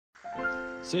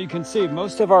So you can see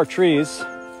most of our trees,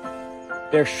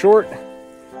 they're short,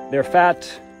 they're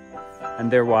fat,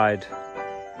 and they're wide.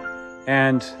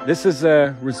 And this is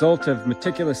a result of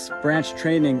meticulous branch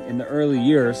training in the early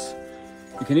years.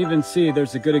 You can even see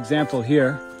there's a good example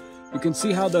here. You can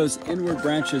see how those inward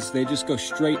branches, they just go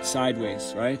straight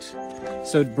sideways, right?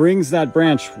 So it brings that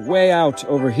branch way out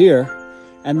over here,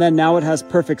 and then now it has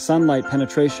perfect sunlight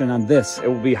penetration on this. It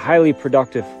will be a highly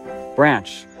productive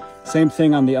branch. Same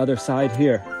thing on the other side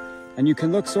here. And you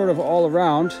can look sort of all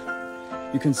around.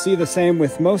 You can see the same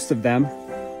with most of them.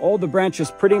 All the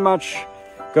branches pretty much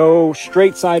go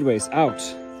straight sideways out.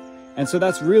 And so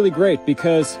that's really great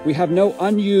because we have no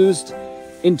unused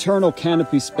internal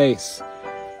canopy space.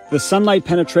 The sunlight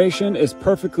penetration is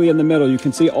perfectly in the middle. You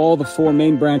can see all the 4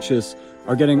 main branches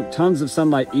are getting tons of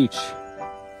sunlight each.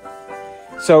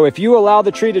 So if you allow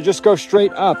the tree to just go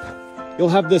straight up, you'll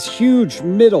have this huge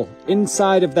middle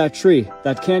inside of that tree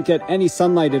that can't get any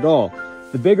sunlight at all.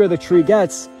 The bigger the tree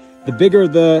gets, the bigger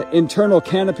the internal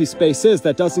canopy space is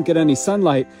that doesn't get any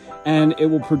sunlight, and it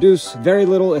will produce very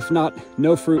little, if not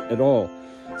no fruit at all.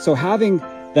 So having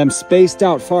them spaced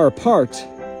out far apart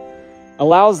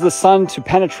allows the sun to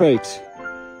penetrate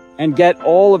and get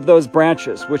all of those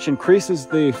branches, which increases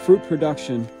the fruit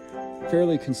production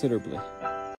fairly considerably.